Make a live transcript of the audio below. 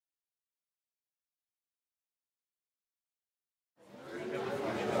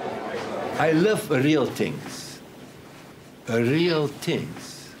I love real things. Real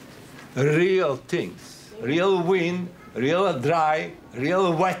things. Real things. Real wind, real dry,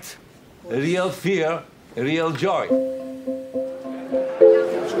 real wet, real fear, real joy.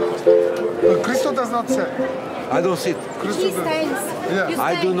 But Christo does not sit. I don't sit. Christo He stands. Yeah.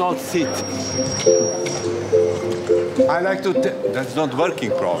 I do not sit. I like to. That's not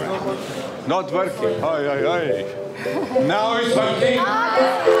working, probably. Not working. Oi, oi, oi. Now it's working.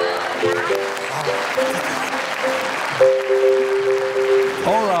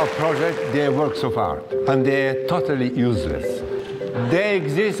 All our projects, they are works of art, and they're totally useless. They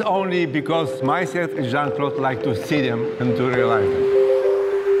exist only because myself and Jeanne-Claude like to see them and to realize them.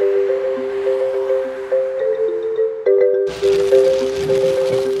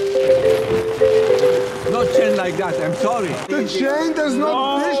 Not chain like that, I'm sorry. The chain does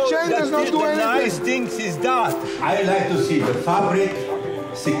not, this chain does not do anything. The nice things is that. I like to see the fabric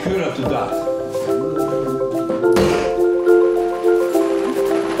secure to that.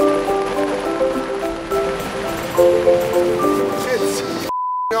 It's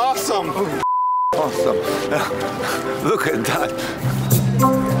awesome. Awesome. Look at that.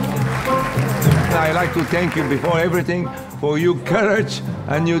 I'd like to thank you before everything for your courage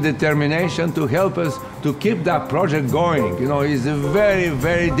and your determination to help us to keep that project going. You know, it's a very,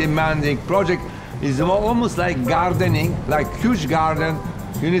 very demanding project. It's almost like gardening, like huge garden.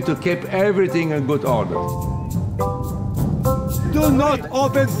 You need to keep everything in good order. Do not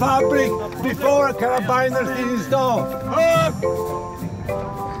open fabric before a carabiner is installed.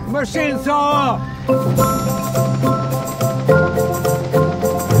 Machine saw!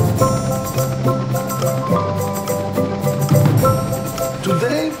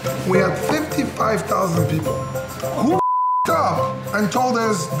 Today, we had 55,000 people who up and told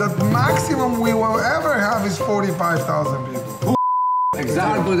us that maximum we will ever have is 45,000 people. Who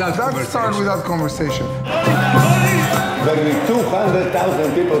Start with that Let's start with that conversation. There will be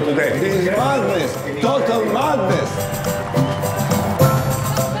 200,000 people today. This is madness, total madness.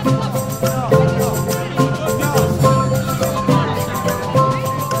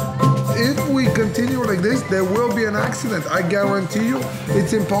 If we continue like this, there will be an accident. I guarantee you,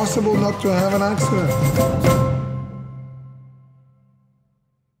 it's impossible not to have an accident.